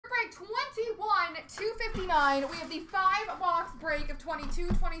$1.99. We have the 5-box break of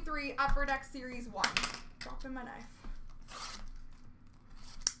 22-23 Upper Deck Series 1. Dropping my knife.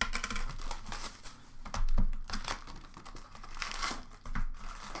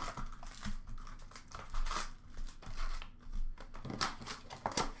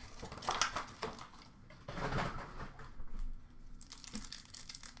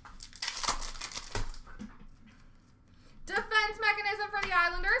 Defense mechanism for the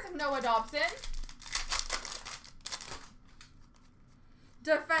Islanders of Noah Dobson.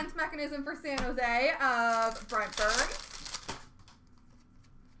 Defense mechanism for San Jose of Brent Burns.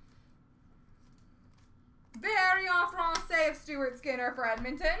 Variant Francais of Stuart Skinner for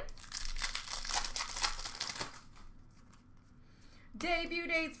Edmonton. Debut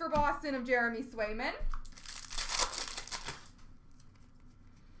dates for Boston of Jeremy Swayman.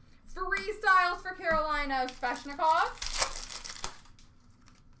 Freestyles for Carolina of Svechnikov.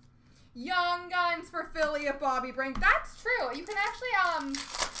 Young Guns for Philly of Bobby Brink. That's true. You can actually,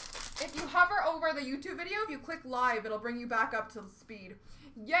 if you hover over the YouTube video, if you click live, it'll bring you back up to speed.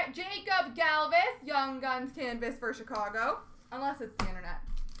 Yeah, Jacob Galvis, Young Guns canvas for Chicago. Unless it's the internet.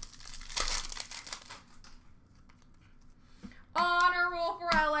 Honor Roll for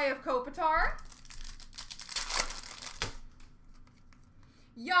LA of Kopitar.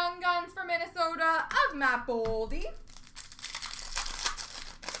 Young Guns for Minnesota of Matt Boldy.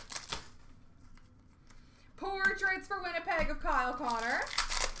 Portraits for Winnipeg of Kyle Connor.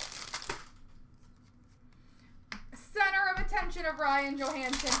 Center of Attention of Ryan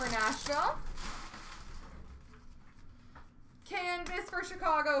Johansson for Nashville. Canvas for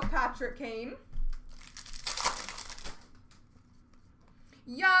Chicago of Patrick Kane.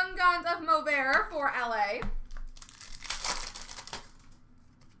 Young Guns of Mauvert for LA.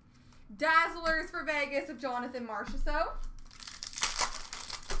 Dazzlers for Vegas of Jonathan Marchessault.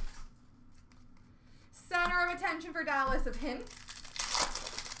 Center of Attention for Dallas of Hint.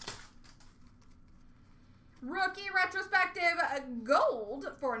 Rookie Retrospective Gold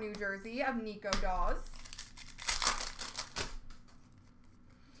for New Jersey of Nico Dawes.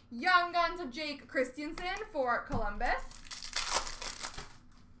 Young Guns of Jake Christensen for Columbus.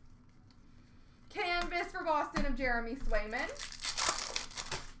 Canvas for Boston of Jeremy Swayman.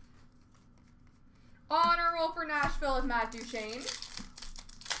 Honor Roll for Nashville of Matt Duchene.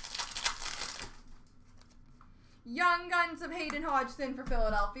 Young Guns of Hayden Hodgson for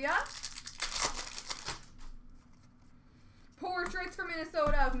Philadelphia. Portraits for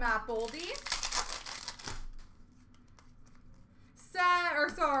Minnesota of Matt Boldy.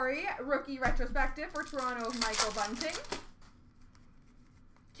 Rookie Retrospective for Toronto of Michael Bunting.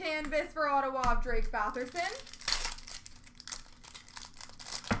 Canvas for Ottawa of Drake Batherson.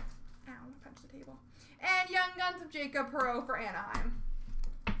 Ow, punch the table. And Young Guns of Jacob Perreault for Anaheim.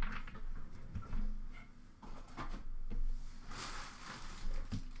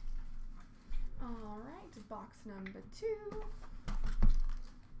 Alright, box number 2.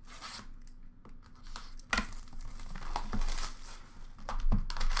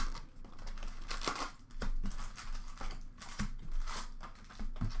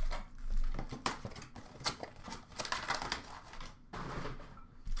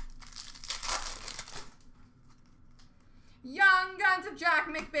 Young Guns of Jack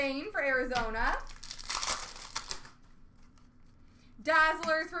McBain for Arizona.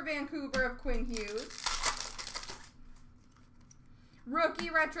 Dazzlers for Vancouver of Quinn Hughes. Rookie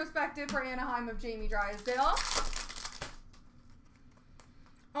Retrospective for Anaheim of Jamie Drysdale.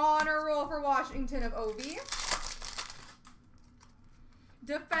 Honor Roll for Washington of Ovi.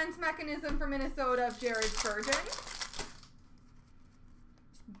 Defense Mechanism for Minnesota of Jared Spurgeon.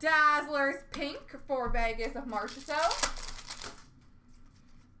 Dazzlers Pink for Vegas of Marchessault.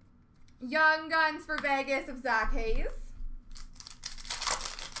 Young Guns for Vegas of Zach Hayes.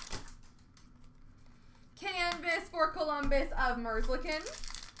 Canvas for Columbus of Merzlikin.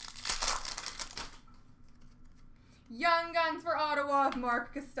 Young Guns for Ottawa of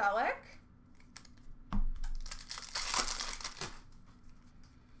Mark Kostelik.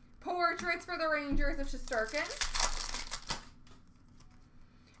 Portraits for the Rangers of Shesterkin.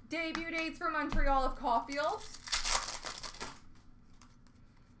 Debut dates for Montreal of Caulfield.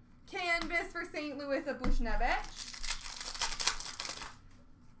 Canvas for St. Louis of Bushnevich.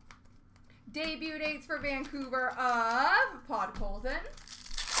 Debut dates for Vancouver of Podkolzin.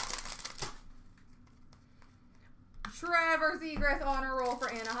 Trevor Zegras Honor Roll for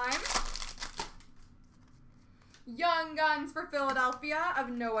Anaheim. Young Guns for Philadelphia of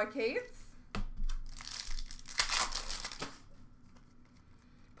Noah Cates.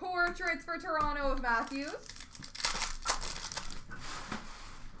 Portraits for Toronto of Matthews.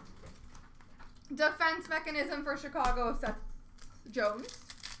 Defense mechanism for Chicago of Seth Jones.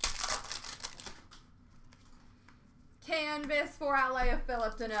 Canvas for LA of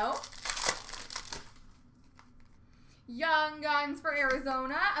Philip Deneau. Young Guns for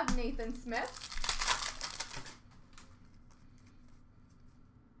Arizona of Nathan Smith.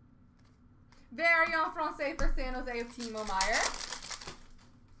 Variant Francais for San Jose of Timo Meier.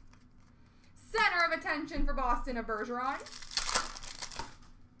 Center of Attention for Boston of Bergeron.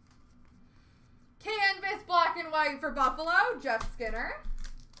 Canvas Black and White for Buffalo, Jeff Skinner.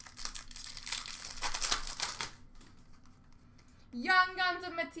 Young Guns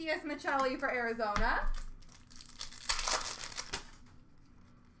of Matias Michelli for Arizona.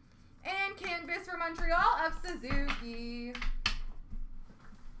 And Canvas for Montreal of Suzuki.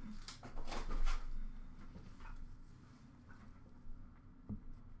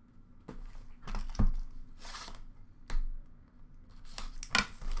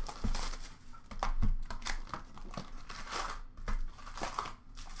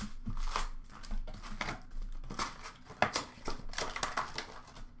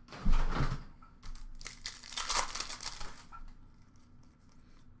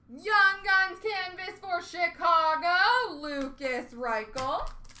 Young Guns Canvas for Chicago, Lucas Reichel.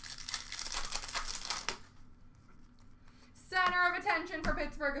 Center of Attention for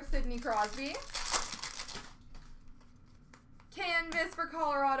Pittsburgh of Sidney Crosby. Canvas for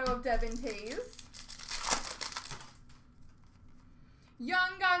Colorado of Devin Taves.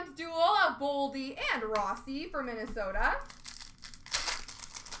 Young Guns Duel of Boldy and Rossi for Minnesota.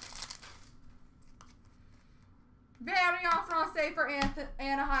 Variant Francais for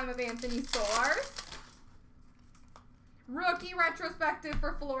Anaheim of Anthony Stolarz. Rookie Retrospective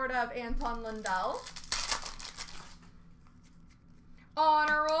for Florida of Anton Lundell.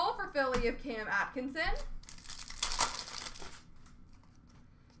 Honor Roll for Philly of Cam Atkinson.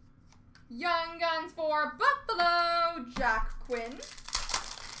 Young Guns for Buffalo, Jack Quinn.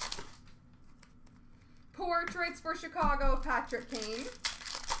 Portraits for Chicago of Patrick Kane.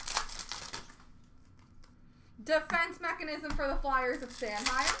 Defense mechanism for the Flyers of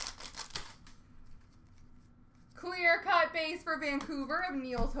Sanheim. Clear cut base for Vancouver of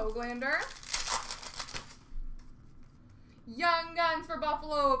Niels Höglander. Young Guns for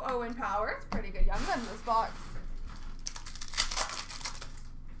Buffalo of Owen Powers. Pretty good Young Guns this box.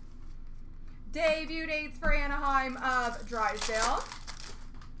 Debut dates for Anaheim of Drysdale.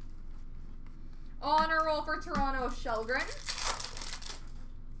 Honor Roll for Toronto of Shelgren.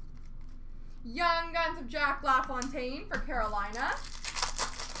 Young Guns of Jack LaFontaine for Carolina.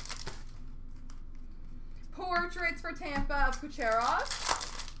 Portraits for Tampa of Kucherov.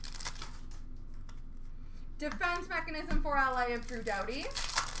 Defense mechanism for LA of Drew Doughty.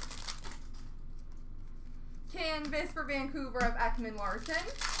 Canvas for Vancouver of Ekman Larson.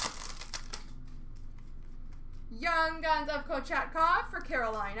 Young Guns of Kochetkov for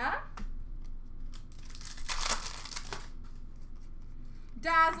Carolina.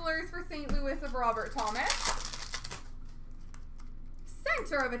 Dazzlers for St. Louis of Robert Thomas.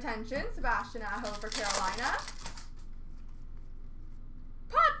 Center of Attention, Sebastian Aho for Carolina.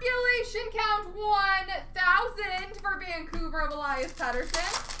 Population count 1,000 for Vancouver of Elias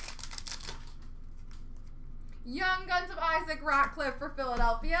Pettersson. Young Guns of Isaac Ratcliffe for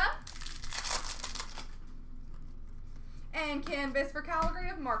Philadelphia. And Canvas for Calgary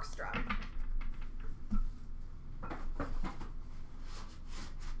of Markstrom.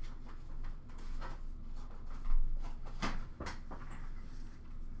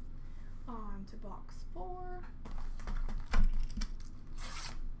 On to box 4.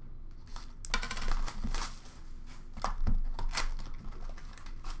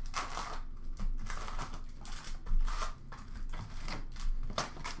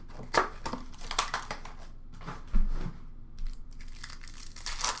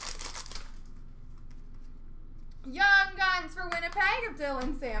 Young Guns for Winnipeg of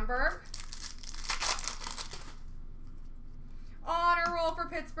Dylan Sandberg. Honor Roll for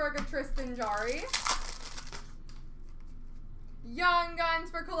Pittsburgh of Tristan Jarry. Young Guns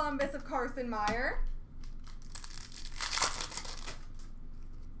for Columbus of Carson Meyer.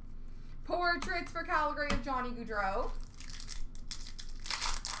 Portraits for Calgary of Johnny Gaudreau.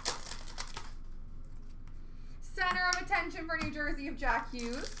 Center of Attention for New Jersey of Jack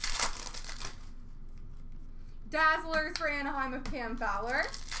Hughes. Dazzlers for Anaheim of Cam Fowler.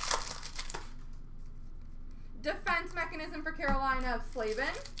 Defense mechanism for Carolina of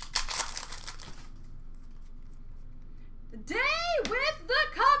Slavin. Day with the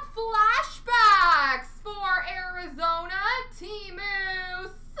Cup flashbacks for Arizona,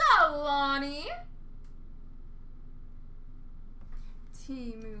 Teemu Selanne.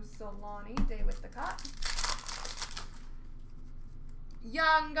 Timu Solani, Day with the Cut.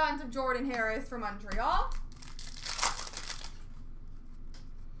 Young Guns of Jordan Harris for Montreal.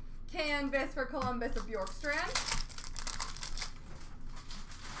 Canvas for Columbus of Bjorkstrand.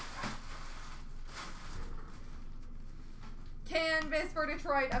 Canvas for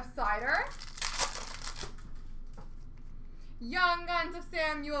Detroit of Sider. Young Guns of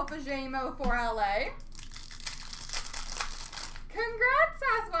Samuel Fajemo for LA. Congrats,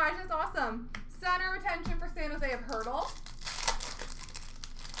 Sasquatch. That's awesome. Center retention for San Jose of Hurdle.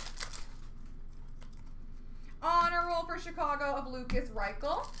 Honor roll for Chicago of Lucas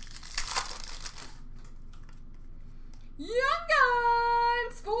Reichel. Young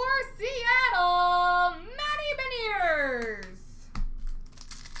Guns for Seattle, Matty Beniers.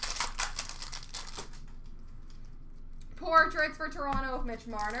 Portraits for Toronto of Mitch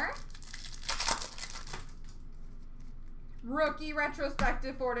Marner. Rookie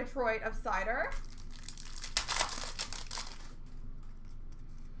retrospective for Detroit of Sider.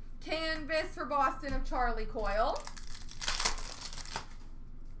 Canvas for Boston of Charlie Coyle.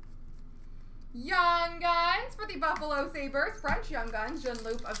 Young Guns for the Buffalo Sabres, French Young Guns,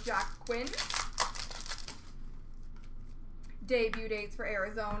 Jean-Luc of Jack Quinn. Debut dates for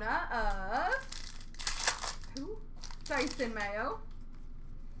Arizona of who? Dyson Mayo.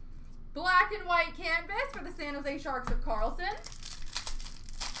 Black and white canvas for the San Jose Sharks of Carlson.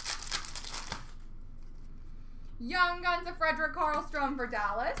 Young Guns of Frederick Karlstrom for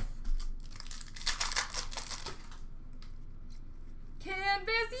Dallas.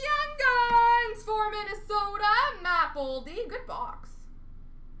 Canvas Young Guns for Minnesota, Matt Boldy. Good box.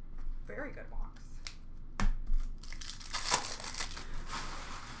 Very good box.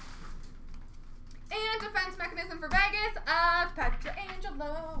 And defense mechanism for Vegas of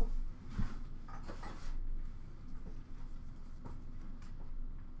Petrangelo.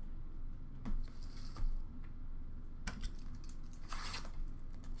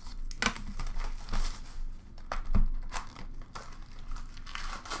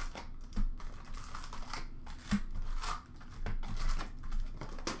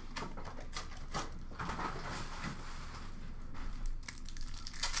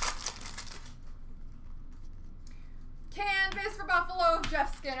 Canvas for Buffalo of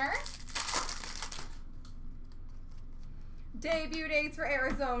Jeff Skinner. Debut dates for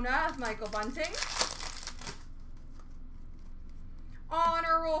Arizona of Michael Bunting.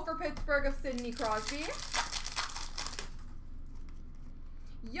 Honor roll for Pittsburgh of Sidney Crosby.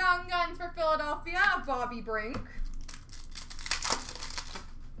 Young Guns for Philadelphia of Bobby Brink.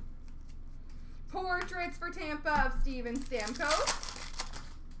 Portraits for Tampa of Steven Stamkos.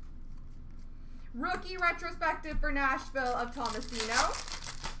 Rookie retrospective for Nashville of Tomasino.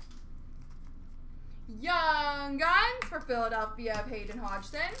 Young Guns for Philadelphia of Hayden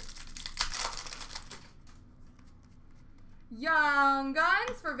Hodgson. Young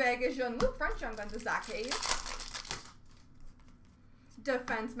Guns for Vegas, Jean-Luc. French Young Guns of Zach Hayes.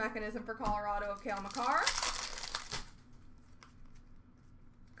 Defense mechanism for Colorado of Cale Makar.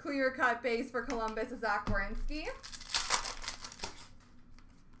 Clear cut base for Columbus of Zach Werenski.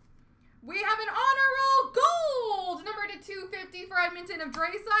 We have an honor roll gold, number to 250 for Edmonton of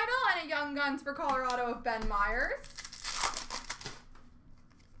Draisaitl, and a Young Guns for Colorado of Ben Myers.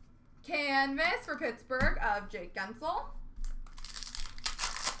 Canvas for Pittsburgh of Jake Gensel.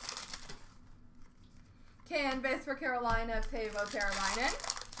 Canvas for Carolina of Teuvo Teravainen.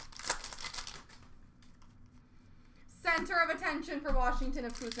 Center of attention for Washington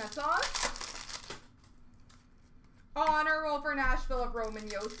of Kuznetsov. Honor roll for Nashville of Roman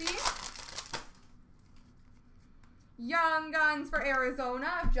Josi. Young Guns for Arizona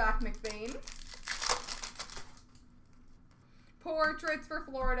of Jack McBain. Portraits for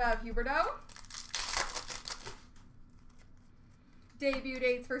Florida of Huberdeau. Debut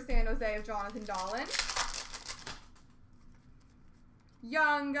dates for San Jose of Jonathan Dahlen.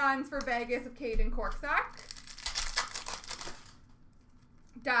 Young Guns for Vegas of Caden Korczak.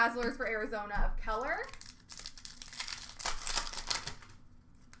 Dazzlers for Arizona of Keller.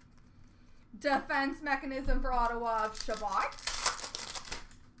 Defense mechanism for Ottawa of Shabbat.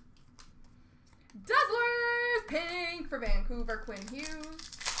 Dazzlers pink for Vancouver, Quinn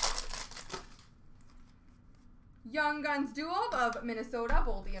Hughes. Young Guns duo of Minnesota,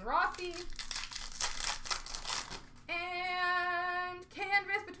 Boldy and Rossi. And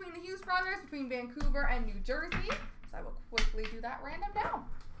canvas between the Hughes brothers between Vancouver and New Jersey. So I will quickly do that random down.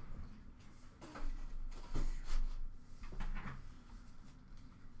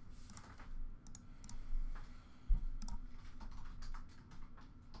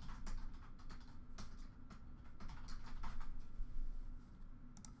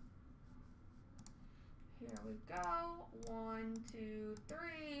 we go. 1, 2, 3.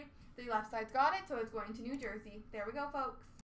 The left side's got it, so it's going to New Jersey. There we go, folks.